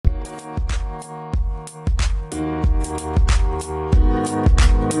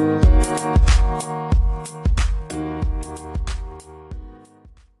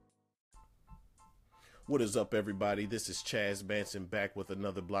What is up, everybody? This is Chaz Manson back with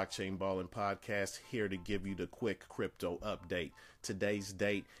another Blockchain Ballin' podcast, here to give you the quick crypto update. Today's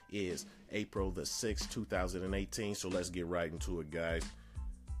date is April the 6th, 2018, so let's get right into it, guys.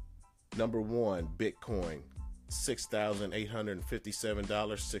 Number one, Bitcoin,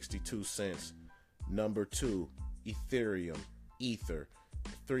 $6,857.62. Number two, Ethereum, Ether,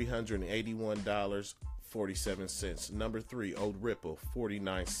 $381.47. Number three, Old Ripple,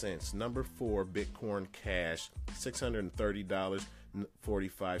 49 cents. Number four, Bitcoin Cash,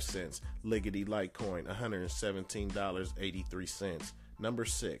 $630.45. Liggity Litecoin, $117.83. Number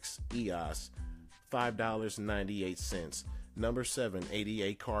six, EOS, $5.98. Number seven,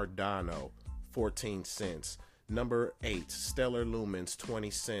 ADA Cardano, 14 cents. Number 8, Stellar Lumens, 20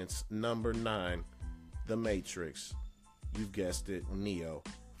 cents. Number 9, The Matrix, you've guessed it, Neo,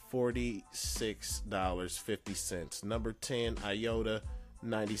 $46.50. Number 10, IOTA,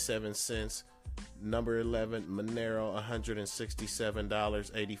 97 cents. Number 11, Monero,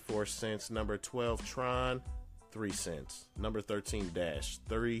 $167.84. Number 12, Tron, 3 cents. Number 13, Dash,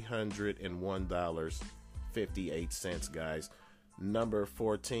 $301.58, guys. Number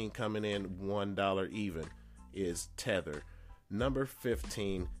 14, coming in $1 even, is Tether. Number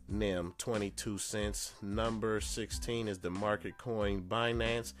 15, NEM, 22 cents. Number 16 is the market coin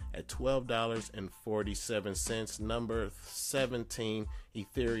Binance at $12.47. Number 17,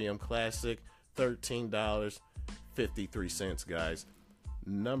 Ethereum Classic, $13.53, guys.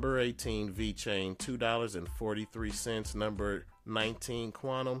 Number 18, VeChain, $2.43. Number 19,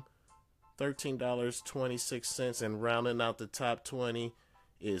 Quantum, $13.26. And rounding out the top 20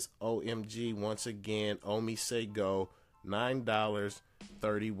 is OMG, once again, OmiSayGo,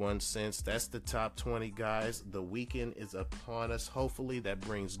 $9.31. That's the top 20, guys. The weekend is upon us. Hopefully that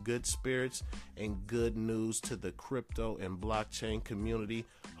brings good spirits and good news to the crypto and blockchain community.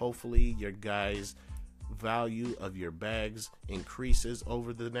 Hopefully your guys' value of your bags increases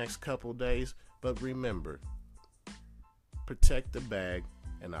over the next couple days. But remember, protect the bag,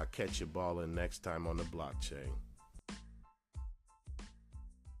 and I'll catch you ballin' next time on the blockchain.